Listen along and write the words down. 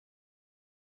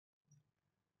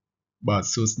Bà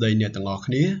sưu đây nè tầng ngọt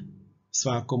khía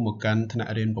Xoa cùng một căn thân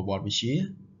ạ riêng bảo bọt với xía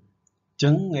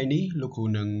Chẳng ngày ní lúc hù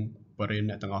nâng bà riêng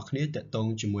nè tầng ngọt khía Tại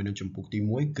tông cho mùi nâng chùm phục tí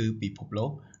muối cư bị phục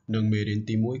lốt Nâng mê riêng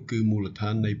tí muối cư mù lực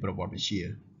thân này bảo bọt với xía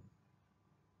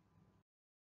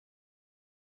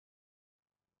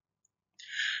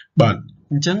Bạn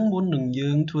chẳng muốn nâng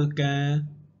dương thua ca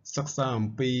Sắc xa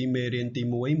ẩm pi mê riêng tí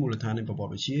muối mù lực thân này bảo bọt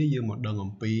với xía Dương một đằng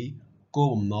ẩm pi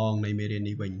cô bầm non này mê riêng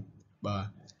đi bình Bà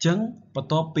chẳng bà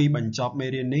tốt pi bánh chọc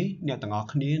mê riêng ní Nè tầng ngọt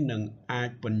khía nâng ai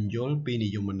bình dôl pi nì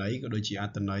dùng mình ấy Có đôi chị ai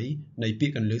tình ấy Này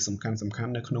biết cần lưỡi sầm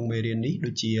khăn Nâng không mê riêng ní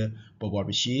đôi chị bảo bọt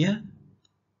với xía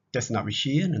Test nạp với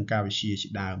xía nâng cao với xía chị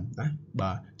đàm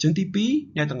Bà chẳng tí bí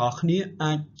Nè tầng ngọt khía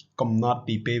ai cầm nọt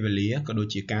bì bê về lía Có đôi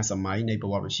chị ca xa máy này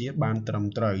bảo bọt với xía Ban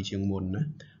trầm trời chương môn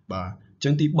Bà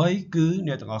chẳng tí bấy cứ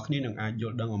Nè tầng ngọt khía nâng ai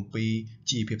dôl đăng ổng pi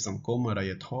Chỉ phiệp sẵn cố mà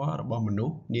đầy thoa Rồi bó mình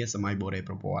nút Nè xa máy bồ đề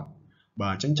bảo bọt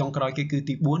Bà chẳng trong cái cứ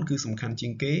tí 4 គឺសំខាន់ជា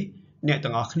ងគេអ្នក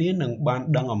ទាំងអស់គ្នានឹងបាន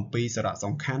ដឹងអំពីសារៈ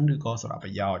សំខាន់ឬក៏សារៈប្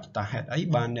រយោជន៍តើហេតុអី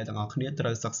បានអ្នកទាំងអស់គ្នាត្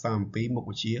រូវសិក្សាអំពីមុខ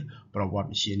វិជ្ជាប្រវត្តិ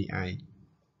វិទ្យានេះឯង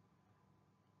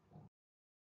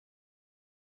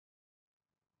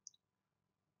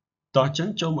តោះចឹង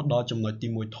ចូលមកដល់ចំណុចទី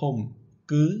1ធំ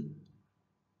គឺ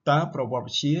តើប្រវត្តិ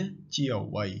វិទ្យាជា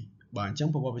អ្វីបាទអញ្ចឹង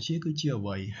ប្រវត្តិវិទ្យាគឺជាអ្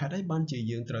វីហេតុអីបានជា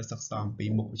យើងត្រូវសិក្សាអំពី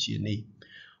មុខវិជ្ជានេះ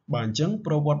បាទអញ្ចឹង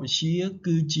ប្រវត្តិវិទ្យា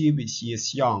គឺជាវិទ្យា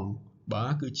ស្យង់បា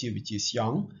ទគឺជាវិទ្យាស្យ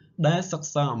ង់ដែលសិក្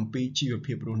សាអំពីជីវ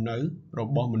ភាពរស់នៅរ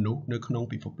បស់មនុស្សនៅក្នុង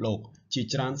ពិភពលោកជា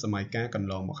ច្រើនសម័យកាលកន្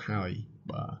លងមកហើយ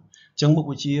បាទអញ្ចឹងមុខ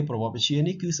វិជ្ជាប្រវត្តិវិទ្យា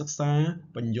នេះគឺសិក្សា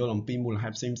បញ្យល់អំពីមូលហេ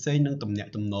តុផ្សេងៗនិងទំនា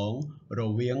ក់ទំនងរ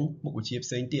វាងមុខវិជ្ជាផ្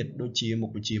សេងទៀតដូចជាមុ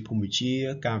ខវិជ្ជាភូមិវិទ្យា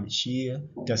កាយវិទ្យា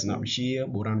ទស្សនវិទ្យា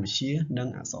បុរាណវិទ្យានិង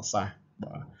អក្សរសាស្ត្រ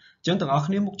បាទអញ្ចឹងទាំងអស់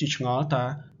គ្នាមុខជាឆ្ងល់ថា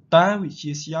តើវិទ្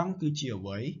យាស្យង់គឺជាអ្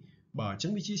វីបាទអញ្ចឹ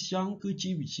ងវិទ្យាស្យង់គឺជា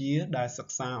វិទ្យាដែលសិ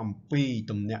ក្សាអំពី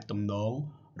ទំនាក់ទំនង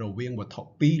រវាងវត្ថុ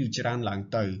ពីរឬច្រើនឡើង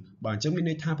ទៅបាទអញ្ចឹងមាន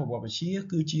ន័យថាប្រវត្តិវិទ្យា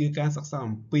គឺជាការសិក្សា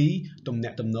អំពីទំនា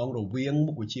ក់ទំនងរវាង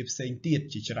មុខវិជ្ជាផ្សេងទៀត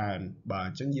ជាច្រើនបាទ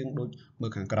អញ្ចឹងយើងដូចមើ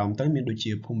លខាងក្រោមទៅមានដូច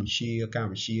ជាភូមិវិទ្យាកាយ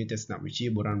វិទ្យាទស្សនវិទ្យា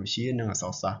បុរាណវិទ្យានិងអក្ស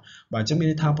រសាស្ត្របាទអញ្ចឹងមាន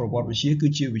ន័យថាប្រវត្តិវិទ្យាគឺ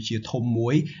ជាវិទ្យាធំមួ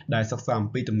យដែលសិក្សាអំ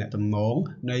ពីទំនាក់ទំនង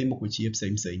នៃមុខវិជ្ជាផ្សេ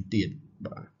ងៗទៀត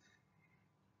បាទ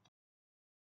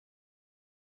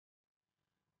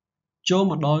ចូល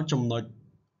មកដល់ចំណុច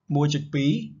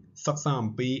 1.2 សិក្សាអំ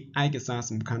ពីឯកសារ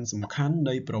សំខាន់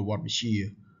នៃប្រវត្តិវិទ្យា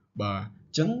បាទ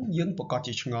អញ្ចឹងយើងប្រកាស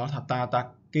ជាឆ្ងល់ថាតើ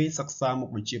គេសិក្សាមុខ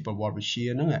វិជ្ជាប្រវត្តិវិទ្យា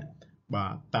ហ្នឹងបា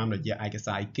ទតាមរយៈឯក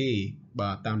សារអីគេបា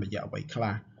ទតាមរយៈអ្វីខ្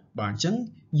លះបាទអញ្ចឹង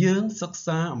យើងសិក្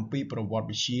សាអំពីប្រវត្តិ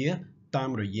វិទ្យាតាម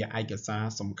រយៈឯកសារ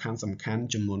សំខាន់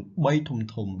ចំនួន3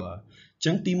ធំបាទអញ្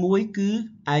ចឹងទី1គឺ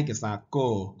ឯកសារ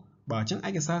គោលបាទអញ្ចឹង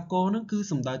ឯកសារគោលហ្នឹងគឺ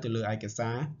សំដៅទៅលើឯកសា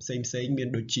រផ្សេងមាន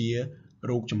ដូចជា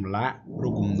រូបចម្លាក់រូ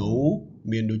បគំនូរ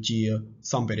មានដូចជា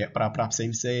សម្ភារៈប្រើប្រាស់ផ្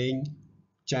សេង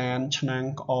ចានឆ្នាំង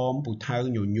ក្អមពូថៅ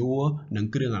ញញួរនិង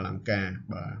គ្រឿងអលង្ការ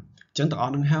បាទអញ្ចឹងទាំងអ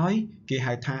ស់នឹងហើយគេ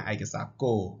ហៅថាឯកសារ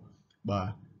គោលបាទ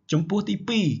ចំពោះទី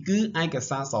2គឺឯក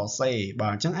សារសរសេរបា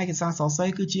ទអញ្ចឹងឯកសារសរសេរ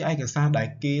គឺជាឯកសារដែល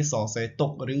គេសរសេរទុ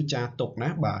កឬចារទុកណា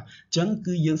បាទអញ្ចឹង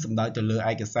គឺយើងសំដៅទៅលើ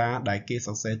ឯកសារដែលគេស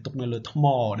រសេរទុកនៅលើថ្ម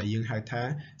ដែលយើងហៅថា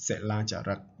សិលាចា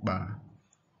រឹកបាទ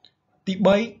ទី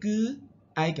3គឺ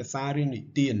ឯកសាររឿងនិ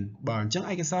ទានបាទអញ្ចឹង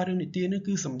ឯកសាររឿងនិទាននេះ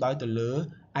គឺសំដៅទៅលើ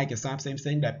ឯកសារផ្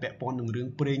សេងដែលពាក់ព័ន្ធនឹងរឿង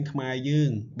ព្រេងខ្មែរយើ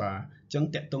ងបាទអញ្ចឹង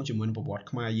តាក់ទងជាមួយនឹងប្រវត្តិ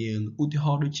ខ្មែរយើងឧទាហ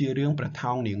រណ៍ដូចជារឿងព្រះ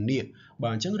ថោងនាងនាគបា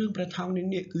ទអញ្ចឹងរឿងព្រះថោងនាង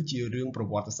នាគគឺជារឿងប្រ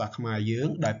វត្តិសាស្ត្រខ្មែរយើង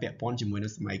ដែលពាក់ព័ន្ធជាមួយនឹ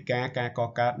ងសម័យកាលការក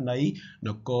កើតនៃន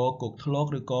គរគោកធ្លក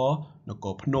ឬក៏នគ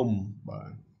រភ្នំបា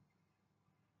ទ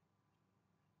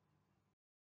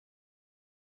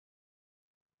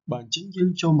បាទអញ្ចឹងយើង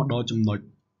ចូលមកដល់ចំណុច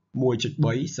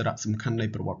 1.3 សារៈសំខាន់នៃ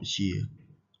ប្រវត្តិវិទ្យា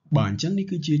បាទអញ្ចឹងនេះ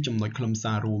គឺជាចំណុចខ្លឹម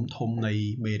សាររួមធំនៃ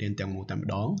មេរៀនទាំងមូលតែម្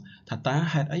ដងថាតើ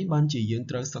ហេតុអីបានជាយើង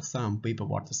ត្រូវសិក្សាអំពីប្រ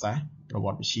វត្តិសាស្ត្រប្រវ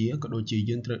ត្តិវិទ្យាក៏ដូចជា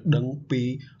យើងត្រូវដឹងពី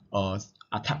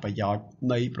អត្ថប្រយោជន៍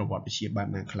នៃប្រវត្តិវិទ្យាបែប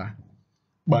ណាខ្លះ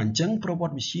បាទអញ្ចឹងប្រវ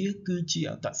ត្តិវិទ្យាគឺជា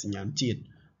អត្តសញ្ញាណជាតិ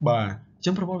បាទអញ្ចឹ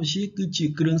ងប្រវត្តិវិទ្យាគឺជា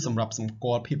គ្រឿងសម្រាប់សម្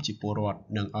គាល់ភាពជាពលរដ្ឋ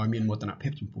និងឲ្យមានមោទនភា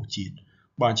ពចំពោះជាតិ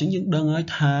បាទអញ្ចឹងយើងដឹងហើយ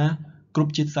ថាគ្រ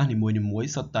ប់ជាតិសាសន៍នីមួយ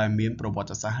ៗសុទ្ធតែមានប្រវត្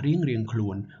តិសាស្ត្ររៀងៗខ្លួ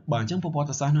នបាទអញ្ចឹងប្រវត្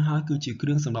តិសាស្ត្រនោះហើយគឺជាគ្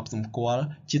រឿងសម្រាប់សម្គាល់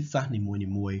ជាតិសាសន៍នី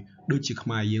មួយៗដូចជាខ្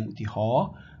មែរយើងឧទាហរណ៍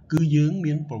គឺយើង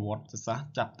មានប្រវត្តិសាស្ត្រ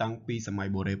ចាប់តាំងពីសម័យ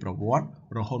បុរេប្រវត្តិ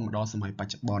រហូតមកដល់សម័យប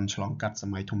ច្ចុប្បន្នឆ្លងកាត់ស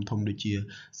ម័យធំដូចជា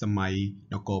សម័យ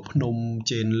នគរភ្នំ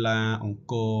ចេនឡាអង្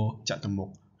គរចតុមុ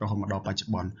ខរហូតមកដល់បច្ចុ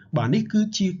ប្បន្នបាទនេះគឺ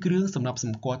ជាគ្រឿងសម្រាប់ស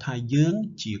ម្គាល់ថាយើង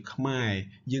ជាខ្មែរ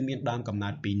យើងមានដើមកំណើ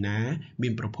តពីណាមា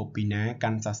នប្រភពពីណាកា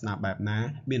ន់សាសនាបែបណា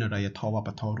មានអរិយធម៌វប្ប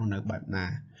ធម៌រស់នៅបែបណា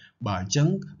បាទអញ្ចឹង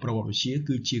ប្រវត្តិវិទ្យា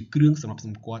គឺជាគ្រឿងសម្រាប់ស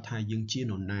ម្គាល់ថាយើងជាន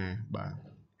រណាបាទ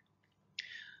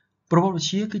ប្រវត្តិវិទ្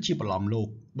យាគឺជាបន្លំលោក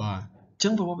បាទ ចឹ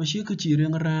ងប្រវត្តិវិទ្យាគឺជារឿ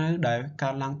ងរ៉ាវដែលកើ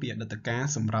តឡើងពីអតីតកាល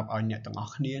សម្រាប់ឲ្យអ្នកទាំងអ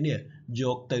ស់គ្នានេះយ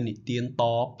កទៅនិទានត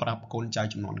ប្រាប់កូនចៅ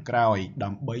ជំនាន់ក្រោយដើ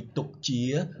ម្បីទុកជា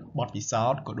បទពិសោ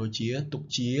ធន៍ក៏ដូចជាទុក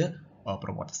ជាប្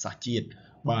រវត្តិសាស្ត្រជាតិ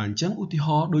បាទអញ្ចឹងឧទាហ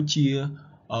រណ៍ដូចជា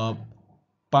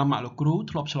ប៉ាម៉ាក់លោកគ្រូ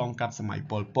ធ្លាប់ឆ្លងកាត់សម័យ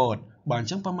ប៉ុលពតបាទអញ្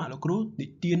ចឹងប៉ាម៉ាក់លោកគ្រូនិ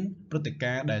ទានព្រឹត្តិ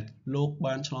ការណ៍ដែលលោក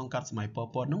បានឆ្លងកាត់សម័យប៉ុល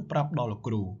ពតនឹងប្រាប់ដល់លោក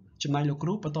គ្រូចំណែកលោកគ្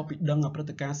រូបន្ទាប់ពីដឹងព្រឹត្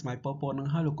តិការណ៍សម័យប៉ុលពតនឹង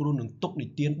ហើយលោកគ្រូនឹងទុកនិ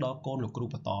ទានដល់កូនលោកគ្រូ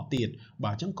បន្តទៀត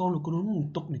បាទអញ្ចឹងកូនលោកគ្រូនឹង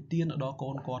ទុកនិទានដល់កូ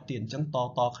នគាត់ទៀតអញ្ចឹងត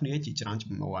គ្នាជាច្រើន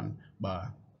ចំនួនបាទ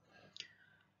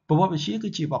ប្រវត្តិវិទ្យាគឺ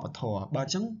ជាវប្បធម៌បាទអ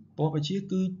ញ្ចឹងប្រវត្តិវិទ្យា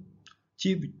គឺ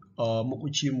ជាមុខ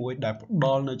វិជ្ជាមួយដែលផ្ដ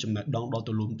ល់នៅចំណេះដឹងដ៏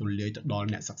ទូលំទូលាយទៅដល់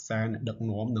អ្នកសិក្សាអ្នកដឹក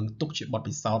នាំនិងទុកជាបទ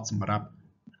ពិសោធន៍សម្រាប់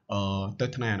ទៅ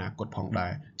ថ្ងៃអនាគតផងដែ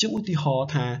រជាឧទាហរណ៍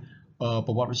ថា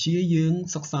ប្រវត្តិវិទ្យាយើង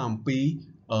សិក្សាអំពី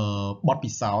បទ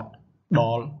ពិសោធន៍ដ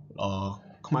ល់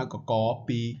ខ្មៅកក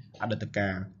ពីអតីតកា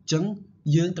លអញ្ចឹង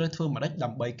យើងត្រូវធ្វើម្ដេចដើ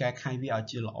ម្បីកែខៃវាឲ្យ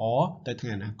ជាល្អទៅថ្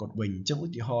ងៃអនាគតវិញអញ្ចឹងឧ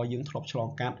ទាហរណ៍យើងធ្លាប់ឆ្លង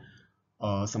កាត់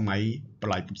សម័យប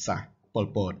ល្ល័ង្កពុទ្ធសាសន៍ប៉ុល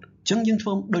ពតអញ្ចឹងយើងធ្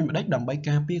វើដូចម្ដេចដើម្បី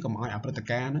ការពារកុំឲ្យអព្រឹត្តិ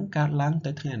ការណ៍ហ្នឹងកើតឡើង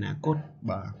ទៅថ្ងៃអនាគត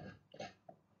បាទ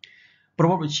ប្រ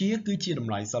វត្តិវិទ្យាគឺជាត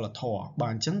ម្លៃសិលធម៌បា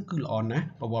ទអញ្ចឹងគឺល្អណាស់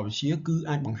ប្រវត្តិវិទ្យាគឺ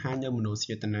អាចបង្ហាញនៅមនោសញ្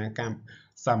ចេតនាកម្ម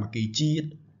សាមគ្គីជាតិ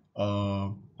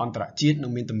អន្តរជាតិនិ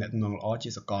ងមានទំនាក់ទំនងល្អជា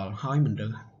សកលហើយមិនរើ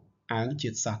សអើងជា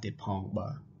តិសាសន៍ទៀតផងបា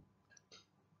ទ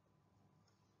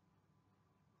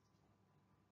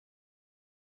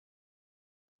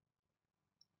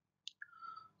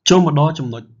ចូលមកដល់ចំ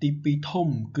ណុចទី2ធំ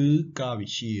គឺការវិ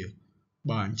ទ្យា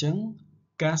បាទអញ្ចឹង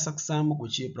ការសិក្សាមុខវិ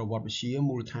ជ្ជាប្រវត្តិវិទ្យា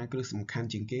មូលដ្ឋានគ្រឹះសំខាន់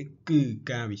ជាងគេគឺ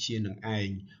ការវិទ្យានឹងឯង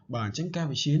បាទអញ្ចឹងការ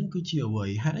វិទ្យាគឺជាអ្វី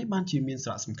ហេតុអីបានជាមាន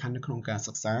សារៈសំខាន់នៅក្នុងការ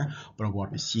សិក្សាប្រវត្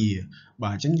តិវិទ្យា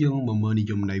បាទអញ្ចឹងយើងមកមើលនិ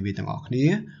យមន័យវាទាំងអស់គ្នា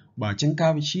បាទអញ្ចឹងកា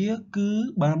រវិទ្យាគឺ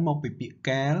បានមកពីពាក្យ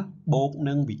កាលបូក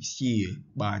នឹងវិទ្យា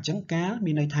បាទអញ្ចឹងកាល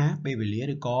មានន័យថាពេលវេលា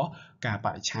ឬក៏ការប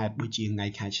រិច្ឆេទដូចជាថ្ងៃ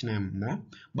ខែឆ្នាំណា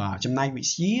បាទចំណែកវិ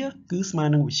ទ្យាគឺស្មើ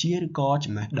នឹងវិទ្យាឬក៏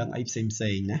ចំណេះដឹងអីផ្សេ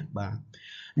ងណាបាទ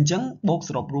អញ្ចឹងបូក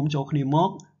សរុបរួមចូលគ្នាមក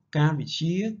ការវិទ្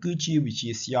យាគឺជាវិទ្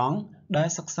យាស្យង់ដែល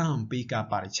សិក្សាអំពីការ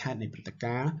បរិច្ឆេទនៃព្រឹត្តិ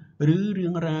ការណ៍ឬរឿ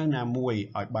ងរ៉ាវណាមួយ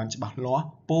ឲ្យបានច្បាស់លាស់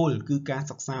ពោលគឺការ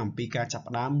សិក្សាអំពីការចាប់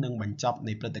ផ្ដើមនិងបញ្ចប់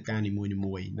នៃព្រឹត្តិការណ៍នីមួយៗ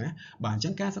ណាបាទអញ្ចឹ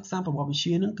ងការសិក្សាប្រវត្តិវិទ្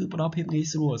យានឹងគឺផ្ដល់ភាពងាយ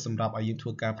ស្រួលសម្រាប់ឲ្យយើងធ្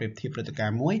វើការប្រៀបធៀបព្រឹត្តិការ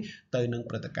ណ៍មួយទៅនឹង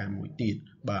ព្រឹត្តិការណ៍មួយទៀត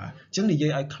បាទអញ្ចឹងនិយា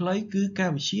យឲ្យខ្លីគឺការ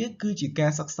វិទ្យាគឺជាកា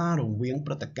រសិក្សារវាង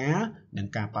ព្រឹត្តិការណ៍និង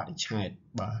ការបរិច្ឆេទ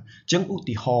បាទអញ្ចឹងឧ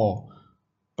ទាហរណ៍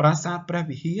ប្រាសាទព្រះ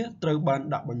វិហារត្រូវបាន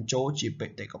ដាក់បញ្ចូលជាបេ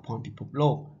តិកភណ្ឌពិភព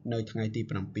លោកនៅថ្ងៃទី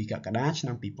7កក្កដាឆ្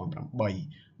នាំ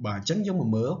2008បាទអញ្ចឹងយើងមក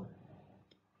មើល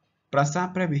ប្រាសាទ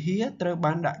ព្រះវិហារត្រូវ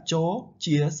បានដាក់ចូល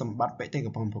ជាសម្បត្តិបេតិក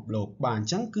ភណ្ឌពិភពលោកបាទអ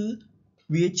ញ្ចឹងគឺ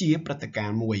វាជាព្រឹត្តិការ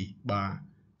ណ៍មួយបាទ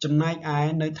ចំណែកឯ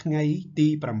នៅថ្ងៃទី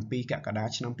7កក្កដា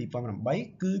ឆ្នាំ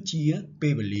2008គឺជាពេ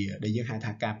លវេលាដែលយើងហៅ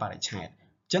ថាការបរិច្ឆេទ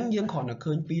អញ្ចឹងយើងគ្រាន់តែ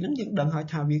ឃើញពីហ្នឹងយើងដឹងហើយ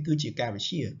ថាវាគឺជាការវិទ្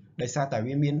យាដោយសារតែ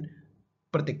វាមាន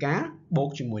ព្រឹត្តិការណ៍បូក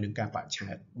ជាមួយនឹងការបរិច្ឆេ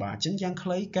ទបាទអញ្ចឹងយ៉ាងខ្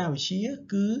លីការវិទ្យា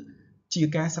គឺជា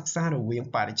ការសិក្សារវាង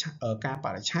ការប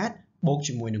រិច្ឆេទបូក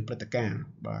ជាមួយនឹងព្រឹត្តិការណ៍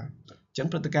បាទអញ្ចឹង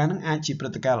ព្រឹត្តិការណ៍ហ្នឹងអាចជាព្រឹ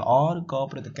ត្តិការណ៍ល្អឬក៏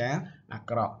ព្រឹត្តិការណ៍អា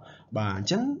ក្រក់បាទអញ្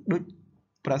ចឹងដូច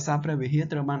ប្រាសាទព្រះវិហារ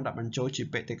ត្រូវបានដាក់បញ្ចូលជា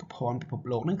បេតិកភណ្ឌពិភព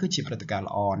លោកហ្នឹងគឺជាព្រឹត្តិការណ៍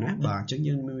ល្អណាបាទអញ្ចឹង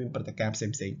យើងមានព្រឹត្តិការណ៍ផ្សេ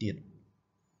ងទៀត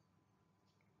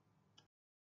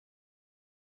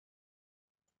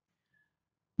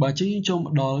បាទយើងចូលម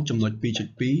កដល់ចំណុច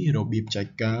 2.2 របៀបចែក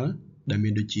កាលដែលមា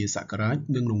នដូចជាសក្ការៈ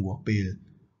និងរង្វាស់ពេល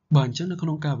បាទអញ្ចឹងនៅក្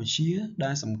នុងការវិទ្យា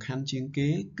ដែលសំខាន់ជាងគេ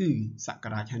គឺសក្កា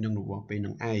រៈហើយនិងរង្វាស់ពេល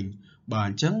នឹងឯងបាទ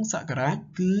អញ្ចឹងសក្ការៈ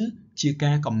គឺជា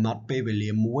ការកំណត់ពេលវេ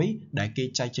លាមួយដែលគេ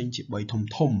ចែកចេញជា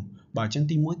3ធំបាទអញ្ចឹង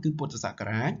ទី1គឺពុទ្ធសក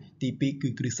រាជទី2គឺ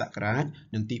គ្រិស្តសករាជ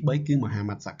និងទី3គឺមហា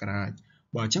មត្តសករាជ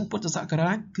បាទអញ្ចឹងពុទ្ធសក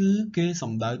រាជគឺគេ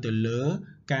សំដៅទៅលើ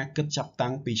ការគិតចាប់តាំ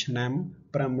ងពីឆ្នាំ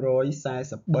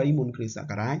543មុនគ្រិស្តស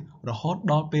ករាជរហូត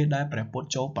ដល់ពេលដែលព្រះពុទ្ធ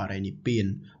ចូលបរិនិព្វាន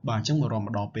បាទអញ្ចឹងមករាប់ម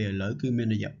កដល់ពេលឥឡូវគឺមាន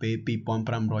រយៈពេល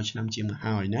2500ឆ្នាំជាងមក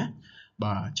ហើយណា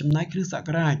បាទចំណែកគ្រិស្តសក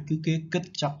រាជគឺគេគិត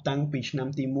ចាប់តាំងពីឆ្នាំ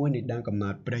ទី1នៃដើមកំណើ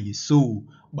តព្រះយេស៊ូវ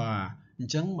បាទអ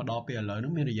ញ្ចឹងមកដល់ពេលឥឡូវ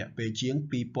នេះមានរយៈពេលជាង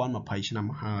2020ឆ្នាំ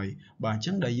មកហើយបាទអញ្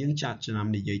ចឹងដែលយើងចាត់ចំណាំ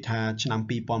និយាយថាឆ្នាំ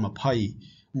2020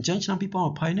អញ្ចឹងឆ្នាំ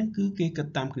2020ហ្នឹងគឺគេគិត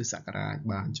តាមគ្រិស្តសករាជ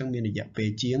បាទអញ្ចឹងមានរយៈពេល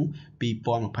ជាង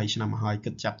2020ឆ្នាំមកហើយ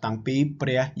គិតចាប់តាំងពីព្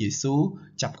រះយេស៊ូវ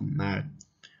ចាប់កំណើត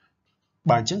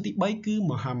បាទអញ្ចឹងទី3គឺ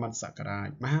មហាមត្តសករាជ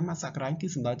មហាមត្តសករាជគឺ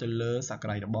សំដៅទៅលើសក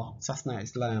រាជរបស់សាសនាអ៊ី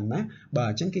ស្លាមណាបាទ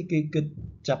អញ្ចឹងគេគិត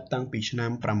ចាប់តាំងពីឆ្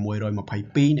នាំ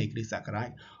622នៃគ្រិស្តសករាជ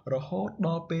រហូតដ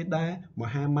ល់ពេលដែលម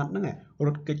ហាមត្តហ្នឹងរ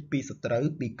ត់គេចពីសត្រូវ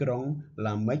ពីក្រុង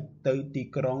ឡាមិចទៅទី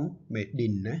ក្រុងមេឌី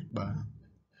នណាបាទ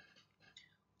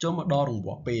cho một đo rung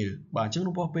bỏ pê bà chứng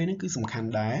rung bỏ pê nó cứ sầm khăn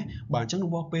đá bà chứng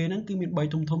rung bỏ pê nó cứ miền bay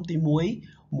thông thông tí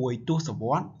muối tua sập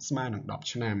vót sma nặng đọc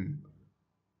chnam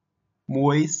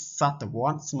muối sát sập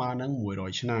vót sma nặng muối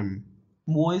rồi chnam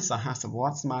muốiสหัสวร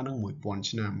รษ sma នឹង 1000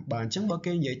 ឆ្នាំ បាទ អញ្ចឹង បើ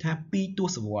គេនិយាយថា 2 ទ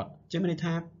សវត្សរ៍ អញ្ចឹង មានន័យ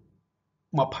ថា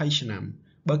 20 ឆ្នាំ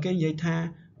បើ គេនិយាយថា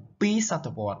 2 សត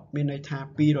វត្សរ៍ មានន័យថា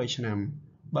 200 ឆ្នាំ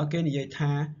បើ គេនិយាយ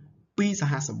ថា 2 ស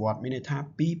ហសវត្សរ៍ មានន័យថា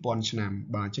 2000 ឆ្នាំ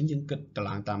បាទ អញ្ចឹង យើង គិត ត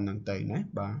ឡើង តាម នឹង ទៅ ណា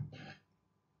បាទ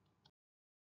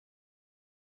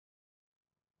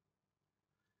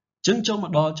ចឹងចូលម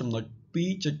កដល់ចំណុច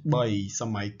 2.3 ស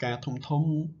ម័យកាលធំ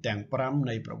ទាំង 5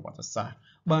 នៃប្រវត្តិសាស្ត្រ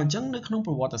បាទ អញ្ចឹង នៅក្នុង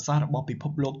ប្រវត្តិសាស្ត្ររបស់ពិភ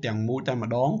ពលោកទាំងមូលតែ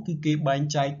ម្ដង គឺគេបែង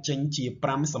ចែកចេញជា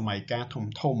 5 សម័យកាល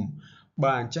ធំ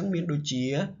បាទ អញ្ចឹង មានដូចជា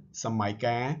សម័យ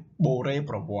កាលបូរេ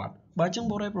ប្រវត្តិ បាទ អញ្ចឹង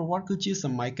បូរេប្រវត្តិ គឺជាស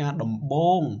ម័យកាលដំ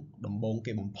បូង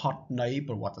គេបំផុតនៃ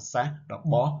ប្រវត្តិសាស្ត្ររ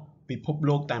បស់ពិភព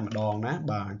លោកតែម្ដង ណា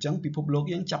បាទ អញ្ចឹង ពិភពលោក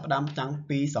យើងចាប់ផ្ដើមតាំង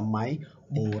ពីសម័យ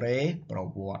បូរេប្រ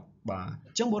វត្តិ បាទ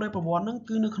អញ្ចឹង បូរេប្រវត្តិ ហ្នឹង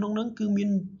គឺ នៅក្នុងហ្នឹង គឺ មាន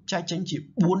ចែកចេញជា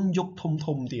 4 យុគ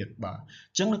ធំទៀត បាទ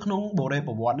អញ្ចឹង នៅក្នុងបូរេ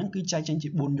ប្រវត្តិ ហ្នឹង គឺ ចែកចេញជា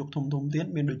 4 យុគធំទៀត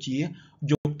មានដូចជា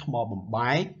យុគថ្មបំ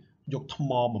បែក យុគថ្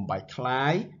មបំបែកคล้า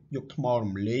ย យុគថ្ម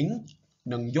រំលីង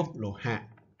និងយុគលោហៈ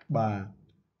បាទ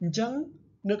អញ្ចឹង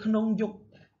នៅក្នុងយុគ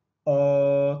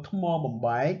ថ្មបំ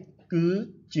បែក គឺ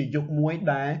ជាយុគមួយ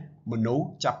ដែលមនុស្ស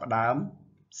ចាប់ផ្ដើម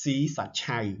ស៊ីសាច់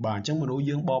ឆៅ បាទ អញ្ចឹង មនុស្ស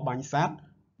យើងបរបាញ់សត្វ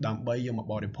ដើម្បីយកមក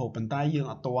បរិភោគ ប៉ុន្តែយើង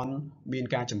អត់ទាន់មាន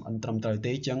ការចម្អិនត្រឹមត្រូវ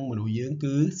ទេ អញ្ចឹង មនុស្សយើង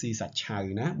គឺស៊ីសាច់ឆៅ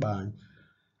ណា បាទ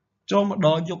ចូលមកដ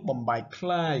ល់យុគបំបែកค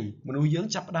ล้าย មនុស្សយើង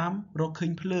ចាប់ផ្ដើមរកឃើ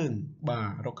ញភ្លើង បាទ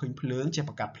រកឃើញភ្លើង ចេះ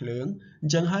បង្កាត់ភ្លើង អ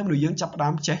ញ្ចឹងហើយមនុស្សយើងចាប់ផ្ដើ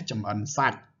មចេះចម្អិនសា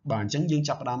ច់ បាទ អញ្ចឹង យើង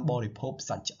ចាប់ផ្ដើមបរិភោគ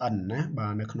សាច់ឆ្អិន ណា បា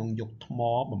ទ នៅក្នុងយុគថ្ម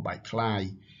បំបែកคล้าย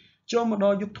ចូលមកដ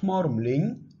ល់យុគថ្មរំលីង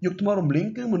យុគថ្មរំលីង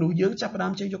គឺមនុស្សយើងចាប់ផ្ដើ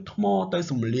មចេះយកថ្មទៅ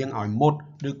សម្លៀងឲ្យមុត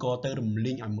ឬក៏ទៅរំ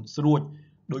លីងឲ្យមុតស្រួច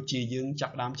ដូចជាយើងចា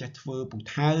ប់ផ្ដើមចេះធ្វើពូ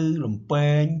ថៅ លំ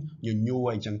ពែង ញញួរ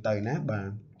អីចឹងទៅ ណា បាទ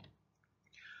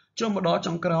ចូលមកដល់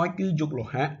ចុងក្រោយ គឺយុគលោ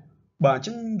ហៈ បាទ អញ្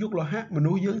ចឹង យុគលោហៈ ម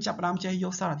នុស្សយើងចាប់ផ្ដើមចេះយ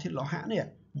កសារធាតុលោហៈនេះ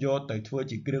យកទៅធ្វើ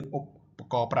ជាគ្រឿងឧប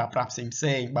ករណ៍ប្រើប្រាស់ផ្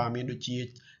សេង បាទ មានដូចជា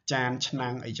ចានឆ្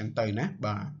នាំងអីចឹងទៅ ណា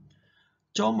បាទ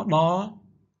ចូលមកដល់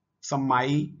សម័យ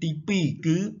ទី 2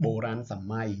 គឺបុរាណស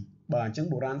ម័យ បាទ អញ្ចឹង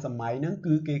បុរាណសម័យ ហ្នឹង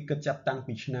គឺគេគិតចាប់តាំង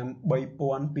ពីឆ្នាំ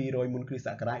 3200 មុនគ្រិស្តស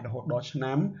ករាជ រហូតដល់ឆ្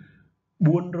នាំ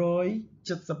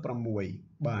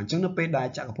 476 បាទ អញ្ចឹង នៅពេលដែល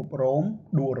ចក្រភពរ៉ូម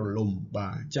ដួលរលំ បា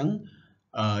ទ អញ្ចឹង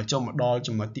ចូលមកដល់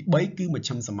ចំណុចទី 3 គឺមជ្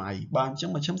ឈិមសម័យ បាទ អញ្ចឹង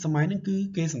មជ្ឈិមសម័យ ហ្នឹង គឺ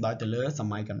គេសំដៅទៅលើស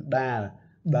ម័យកណ្ដាល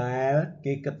ដែល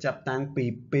គេគិតចាប់តាំងពី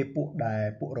ពេលពួក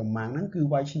រ៉ូម៉ាំង ហ្នឹង គឺ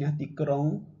វាយឈ្នះទីក្រុង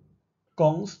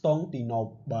កុងស្ទង់ទីណូប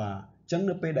បាទ អញ្ចឹង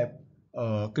នៅពេលដែល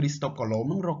គ្រីស្តុប កូឡូ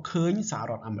ម ហ្នឹង រកឃើញសហ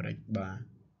រដ្ឋអាមេរិក បាទ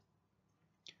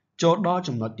ចូលដល់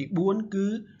ចំណុចទី 4 គឺ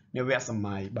នវស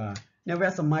ម័យ បាទ នវ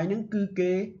សម័យ ហ្នឹង គឺ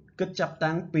គេគិតចាប់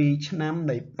តាំងពីឆ្នាំ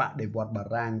នៃបដិវត្តន៍បា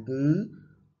រាំង គឺ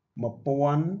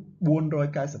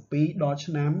 1492 ដល់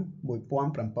ឆ្នាំ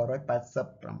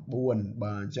 1789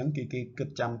 បាទ អញ្ចឹង គេគិត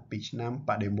ចាំពីឆ្នាំប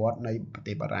ដិវត្តន៍នៃប្រ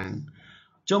ទេសបារាំង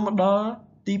ចូលមកដល់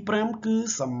ទី 5 គឺ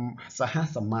សហ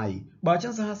សម័យ បាទ អញ្ចឹ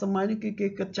ង សហសម័យ នេះ គឺគេ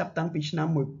គិតចាប់តាំងពីឆ្នាំ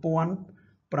 1789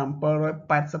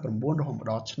 រហូត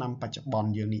ដល់ឆ្នាំបច្ចុប្បន្ន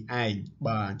យើងនេះឯង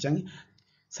បាទ អញ្ចឹង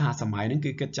សហសម័យ ហ្នឹង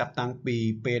គឺគិតចាប់តាំងពី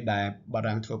ពេលដែលបា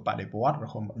រាំងធ្វើបដិវត្តន៍ រ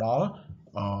ហូតមកដល់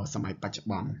សម័យបច្ចុប្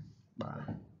បន្ន បាទ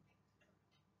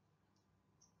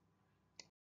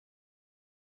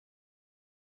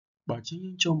បាទ អញ្ចឹង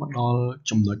យើងចូលមកដល់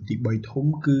ចំណុចទី 3 ធំ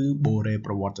គឺបូរេ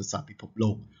ប្រវត្តិសាស្ត្រពិភព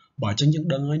លោក បាទ អញ្ចឹង យើង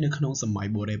ដឹងហើយ នៅក្នុងសម័យ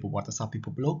បូរេប្រវត្តិសាស្ត្រពិភ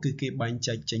ពលោក គឺគេបែង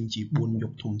ចែកចេញជា 4 យុ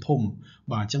គធំ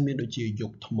បាទ អញ្ចឹង មានដូចជាយុ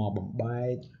គថ្មបំបែ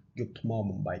ក យុគថ្ម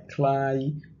បំបែកคล้าย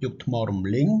យុគថ្មរំ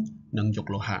លីង និងយុគ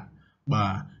លោហៈ បា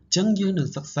ទ អញ្ចឹង យើងនឹង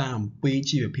សិក្សាអំពី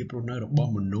ជីវភាពរស់នៅរប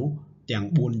ស់មនុស្សទាំង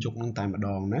 4 យុគហ្នឹងតែម្ដ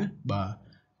ង ណា បាទ អ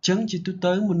ញ្ចឹង ជាទូ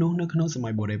ទៅ មនុស្សនៅក្នុងសម័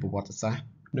យបូរេប្រវត្តិសាស្ត្រ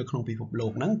នៅក្នុងពិភពលោ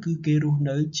កហ្នឹង គឺគេរស់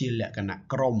នៅជាលក្ខណៈ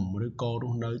ក្រុម ឬក៏រ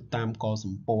ស់នៅតាមកស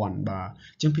ម្ព័ន្ធ បាទ អ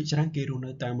ញ្ចឹង ភាគច្រើនគេរស់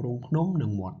នៅតាមរូងភ្នំ និ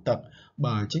ងមាត់ទឹក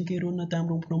បាទ អញ្ចឹង គេរស់នៅតាម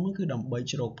រូងភ្នំហ្នឹង គឺដើម្បី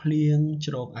ជ្រកភ្លៀង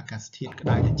ជ្រកអាកាសធាតុក្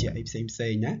តៅត្រជាក់អីផ្សេ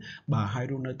ង ណា បាទ ហើយ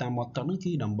រស់នៅតាមមាត់ទឹកហ្នឹង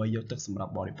គឺដើម្បីយកទឹកសម្រា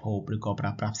ប់បរិភោគ ឬក៏ប្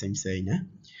រើប្រាស់ផ្សេង ណា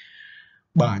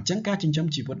បាទ អញ្ចឹង ការចិញ្ចឹម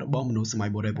ជីវិតរបស់មនុស្សសម័យ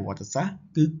បូរេប្រវត្តិសាស្ត្រ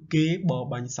គឺគេបរ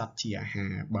បាញ់សត្វជាអាហា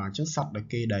រ បាទ អញ្ចឹង សត្វដែល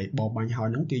គេបរបាញ់ហើយ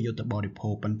ហ្នឹង គេយកទៅបរិភោ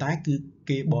គ ប៉ុន្តែគឺ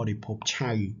គេបរិភោគ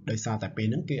ឆៅ ដោយសារតែពេល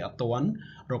ហ្នឹងគេអត់ទាន់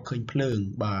រកឃើញភ្លើង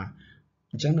បាទ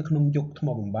អញ្ចឹង នៅក្នុងយុគថ្ម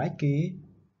បំបែក គេ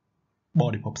ប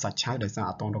រិភោគសាច់ឆៅ ដោយសារ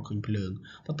អត់ទាន់រកឃើញភ្លើង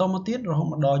បន្តមកទៀត រហូត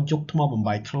មកដល់យុគថ្មបំ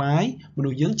បែកคล้าย មនុ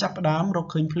ស្សយើងចាប់ផ្ដើមរក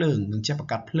ឃើញភ្លើង និងចេះប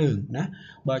ង្កាត់ភ្លើង ណា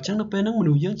បាទ អញ្ចឹង នៅពេលហ្នឹង ម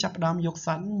នុស្សយើងចាប់ផ្ដើមយកស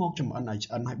ត្វមកចម្អិនឲ្យ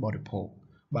ឆ្អិន ហើយបរិភោគ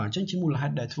បាទ អញ្ចឹង ជាមូលហេ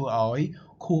តុដែលធ្វើឲ្យ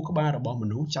ខួរក្បាលរបស់ម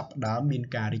នុស្សចាប់ផ្ដើមមាន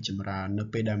ការរីកចម្រើន នៅ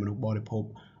ពេលដែលមនុស្សបរិភោគ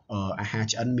អាហារ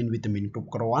ឆ្អិនមានវីតាមីនគ្រប់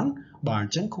គ្រាន់បាទអ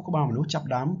ញ្ចឹងខួរក្បាលមនុស្សចាប់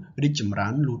ដើមរីកចម្រើ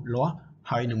នលូតលាស់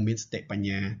ហើយនឹងមានសតិបញ្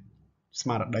ញាស្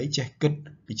មារតីចេះគិត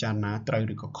ពិចារណាត្រូវ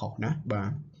ឬក៏ខុសណាបា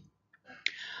ទ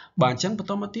អញ្ចឹងបន្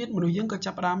តមកទៀតមនុស្សយើងក៏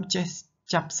ចាប់ផ្ដើមចេះ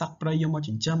ចាប់សត្វព្រៃយកមក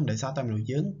ចិញ្ចឹមដោយសារតែមនុស្ស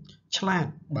យើងឆ្លាត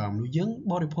បាទមនុស្សយើង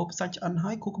បរិភោគសាច់ឆ្អិន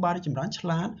ហើយខួរក្បាលរីកចម្រើនឆ្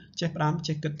លាតចេះផ្ដើម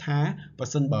ចេះគិតថាបើ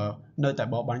សិនបើនៅតែ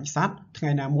បរបាញ់សត្វថ្ងៃ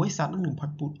ណាមួយសត្វនឹងផុត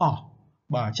ពូជអស់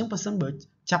បាទអញ្ចឹងបើសិនបើ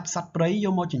ចាប់សត្វព្រៃយ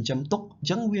កមកចិញ្ចឹមទុកអញ្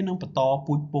ចឹងវានឹងបន្ត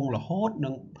ពូជពង្សរហូតនឹ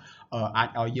ងអាច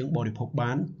ឲ្យយើងបរិភោគ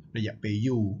បានរយៈពេល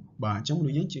យូរបាទអញ្ចឹងមនុ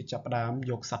ស្សយើងជាចាប់ផ្ដើម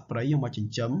យកសត្វព្រៃយកមកចិ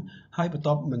ញ្ចឹមហើយបន្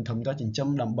ទាប់មិនត្រឹមតែចិញ្ចឹម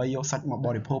ដើម្បីយកសាច់មកប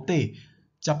រិភោគទេ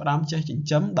ចាប់ផ្ដើមចេះចិញ្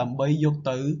ចឹមដើម្បីយក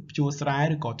ទៅភ្ជួរស្រែ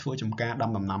ឬក៏ធ្វើចំការ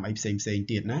ដាំដំណាំអីផ្សេង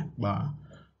ទៀតណាបាទ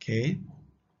អូខេ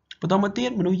បន្តមកទៀត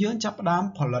មនុស្សយើងចាប់ផ្ដើម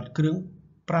ផលិតគ្រឿង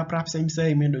ប្រើប្រាស់ផ្សេ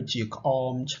ងមានដូចជាក្អ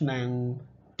មឆ្នាំង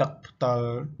ទឹកផ្តិ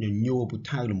លញញួរពូ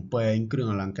ថៅលំពែងគ្រឿង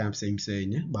អលង្ការផ្សេង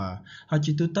ណាបាទហើយ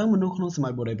ជាទូទៅមនុស្សក្នុងសម័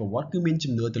យបុរាណប្រវត្តិគឺមាន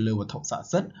ជំនឿទៅលើវត្ថុស័ក្តិ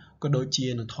សិទ្ធិក៏ដូចជា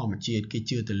នៅធម្មជាតិគេ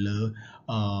ជឿទៅលើ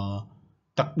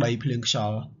ទឹកដីភ្លៀងខ្យ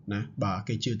ល់ណាបាទ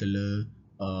គេជឿទៅលើ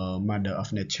Mother of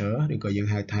Nature ឬក៏យើង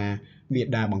ហៅថាមា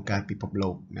តាបង្កើតពិភពលោ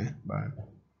កណាបាទ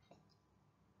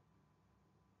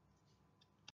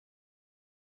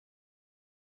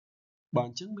អ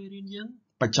ញ្ចឹងមេរៀនយើង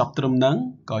បញ្ចប់ត្រឹមហ្នឹង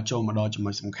ក៏ចូលមកដល់ចំ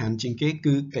ណុចសំខាន់ជាងគេ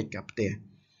គឺកិច្ចការផ្ទះ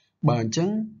បាទអញ្ចឹង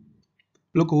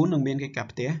លោកគ្រូនឹងមានកិច្ចការ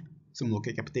ផ្ទះសំណួរ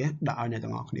កិច្ចការផ្ទះដាក់ឲ្យអ្នក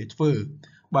ទាំងអស់គ្នាធ្វើ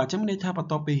បាទអញ្ចឹងមានន័យថាបន្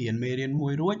ទាប់ពីរៀនមេរៀនមួ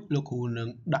យរួចលោកគ្រូនឹង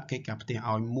ដាក់កិច្ចការផ្ទះ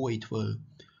ឲ្យមួយធ្វើ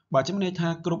បាទអញ្ចឹងមានន័យថា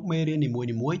គ្រប់មេរៀននី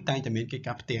មួយតែងតែមានកិច្ច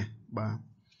ការផ្ទះបាទ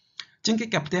អញ្ចឹងកិច្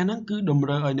ចការផ្ទះហ្នឹងគឺតម្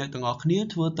រូវឲ្យអ្នកទាំងអស់គ្នា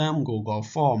ធ្វើតាម Google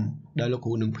Form ដែលលោកគ្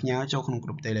រូនឹងផ្ញើចូលក្នុងក្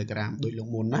រុម Telegram ដូចលោក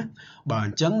មុនណាបាទអ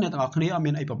ញ្ចឹងអ្នកទាំងអស់គ្នាអត់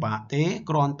មានអីពិបាកទេ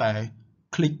គ្រាន់តែ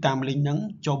click តាម link ហ្នឹង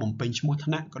ចូលបំពេញឈ្មោះថ្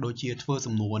នាក់ក៏ដូចជាធ្វើ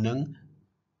សំណួរហ្នឹង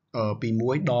ពី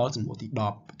1ដល់សំណួរទី10ប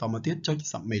ន្តមកទៀតចុច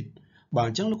submit បាទ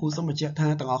អញ្ចឹងលោកគ្រូសូមបញ្ជាក់ថា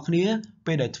ទាំងអស់គ្នា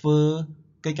ពេលដែលធ្វើ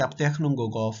កិច្ចការផ្ទះក្នុង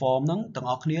Google Form ហ្នឹងទាំង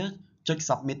អស់គ្នាចុច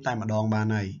submit តែម្ដងបាន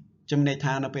ហើយចំណេះ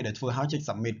ថានៅពេលដែលធ្វើហើយចុច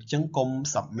submit អញ្ចឹងកុំ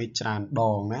submit ច្រើនដ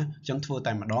ងណាអញ្ចឹងធ្វើ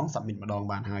តែម្ដង submit ម្ដង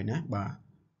បានហើយណាបាទអូ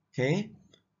ខេ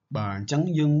បាទអញ្ចឹង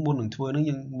យើងមុននឹងធ្វើហ្នឹង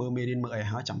យើងមើលមេរៀនមើលអី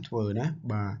ហើយចាំធ្វើណា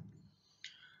បាទ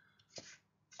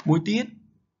មួយទៀត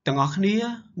ទាំងអស់គ្នា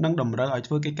នឹងតម្រូវឲ្យ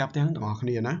ធ្វើកិច្ចការផ្ទះទាំងអស់គ្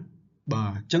នាណាបា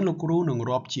ទអញ្ចឹងលោកគ្រូនឹង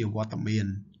រាប់ជាវត្តមាន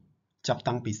ចាប់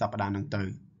តាំងពីសប្តាហ៍ហ្នឹងទៅអ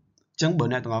ញ្ចឹងបើ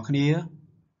អ្នកទាំងអស់គ្នា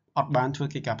អត់បានធ្វើ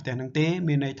កិច្ចការផ្ទះហ្នឹងទេ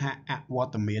មានន័យថាអវ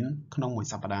ត្តមានក្នុងមួយ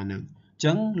សប្តាហ៍ហ្នឹងអញ្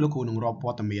ចឹងលោកគ្រូនឹងរាប់វ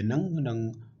ត្តមានហ្នឹងនឹង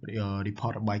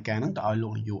report របាយការណ៍ហ្នឹងទៅឲ្យលោ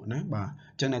កនាយកណាបាទ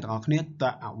អញ្ចឹងអ្នកទាំងអស់គ្នាតើ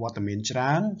អវត្តមានច្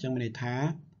រើនអញ្ចឹងមានន័យថា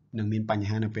នឹងមានបញ្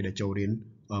ហានៅពេលដែលចូលរៀន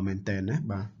មែនតើណា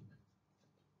បាទ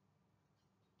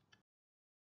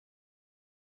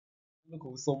លោកគ្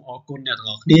រូសូមអរគុណអ្នកទាំង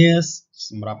អស់គ្នា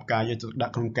សម្រាប់ការយកចិត្តទុកដា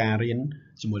ក់ក្នុងការរៀន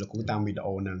ជាមួយលោកគ្រូតាមវីដេ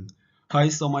អូហ្នឹងហើយ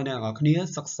សូមឲ្យអ្នកទាំងអស់គ្នា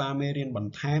សិក្សាមេរៀនប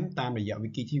ន្ថែមតាមរយៈ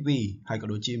Wiki TV ហើយក៏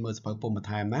ដូចជាមើលសៀវភៅពុម្ពបន្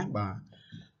ថែមណាបាទ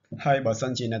ហើយបើសិ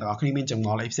នជាអ្នកទាំងអស់គ្នាមានចម្ង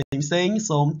ល់អីផ្សេង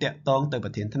សូមតាក់ទងទៅប្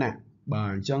រធានថ្នាក់បាទ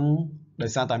អញ្ចឹងដោ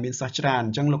យសារតែមានសិស្សច្រើន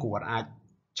អញ្ចឹងលោកគ្រូអាច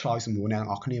ឆ្លើយសំណួរអ្នកទាំ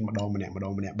ងអស់គ្នាម្ដងម្នាក់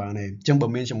បានទេអញ្ចឹងបើ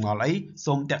មានចម្ងល់អី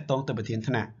សូមតាក់ទងទៅប្រធាន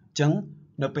ថ្នាក់អញ្ចឹង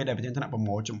នៅពេលដែលប្រធានថ្នាក់ប្រ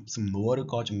មូលសំណួរឬ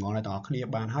ក៏ចម្ងល់អ្នកទាំងអស់គ្នា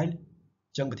បានហើយ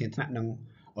អញ្ចឹងប្រធានថ្នាក់នឹង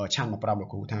ឆាន់មកប្រាប់លោក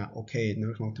គ្រូថាអូខេនៅ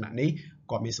ក្នុងថ្នាក់នេះ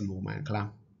គាត់មានសំណួរមកខ្លះ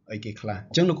អីគេខ្លះ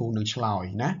អញ្ចឹងលោកគ្រូនឹងឆ្លើយ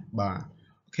ណាបាទ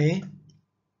អូខេ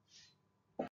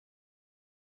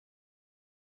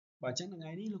បាទអញ្ចឹងថ្ងៃ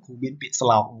នេះលោកគ្រូមានពាក្យស្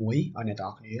លោកមួយឲ្យអ្នកទាំង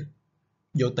អស់គ្នា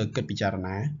យកទៅគិតពិចារ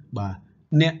ណាបាទ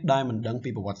អ្នកដែលមិនដឹងពី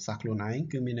ប្រវត្តិសាស្ត្រខ្លួនឯង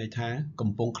គឺមានន័យថាកំ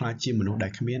ពុងខ្លាចជាមនុស្សដែ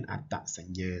លគ្មានអត្តស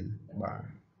ញ្ញាណបាទ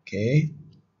អូខេ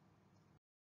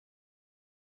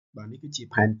បាទនេះគឺជា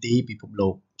ផែនទីពិភពលោ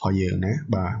ករបស់យើងណា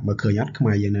បាទមើលឃើញអត់ខ្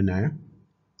មែរយើងនៅណា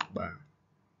បាទ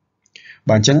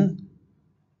អញ្ចឹង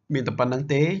មានតែប៉ុណ្្នឹង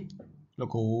ទេលោក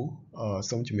គ្រូ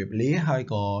សូមជម្រាបលាហើយ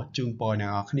ក៏ជូនពរអ្ន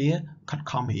កនរគ្នាខិត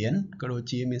ខំរៀនក៏ដូច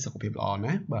ជាមានសុខភាពល្អ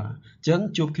ណាបាទអញ្ចឹង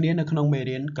ជួបគ្នានៅក្នុងមេ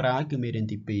រៀនក្រោយគឺមេរៀន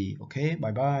ទី2អូខេបា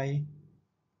យបាយ